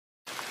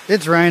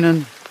It's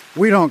raining.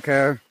 We don't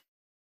care.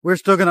 We're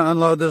still going to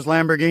unload this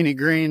Lamborghini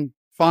green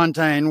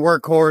Fontaine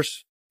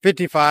Workhorse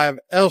 55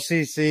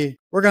 LCC.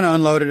 We're going to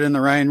unload it in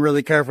the rain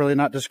really carefully,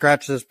 not to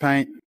scratch this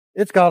paint.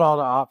 It's got all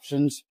the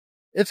options.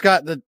 It's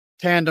got the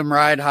tandem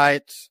ride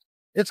heights.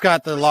 It's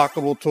got the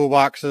lockable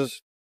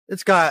toolboxes.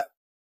 It's got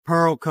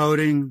pearl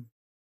coating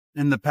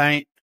in the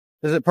paint.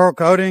 Is it pearl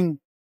coating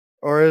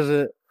or is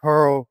it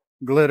pearl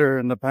glitter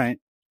in the paint?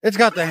 It's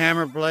got the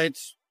hammer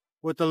plates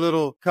with the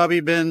little cubby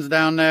bins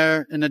down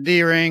there and the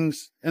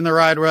D-rings and the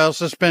ride rail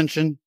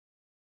suspension.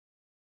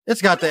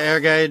 It's got the air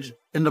gauge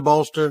in the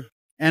bolster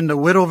and the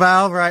whittle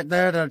valve right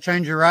there that'll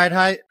change your ride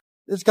height.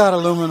 It's got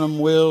aluminum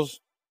wheels.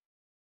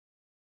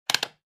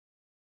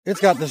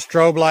 It's got the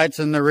strobe lights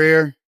in the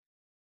rear.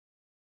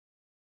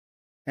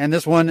 And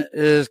this one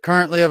is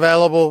currently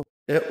available.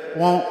 It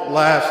won't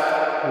last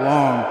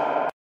long.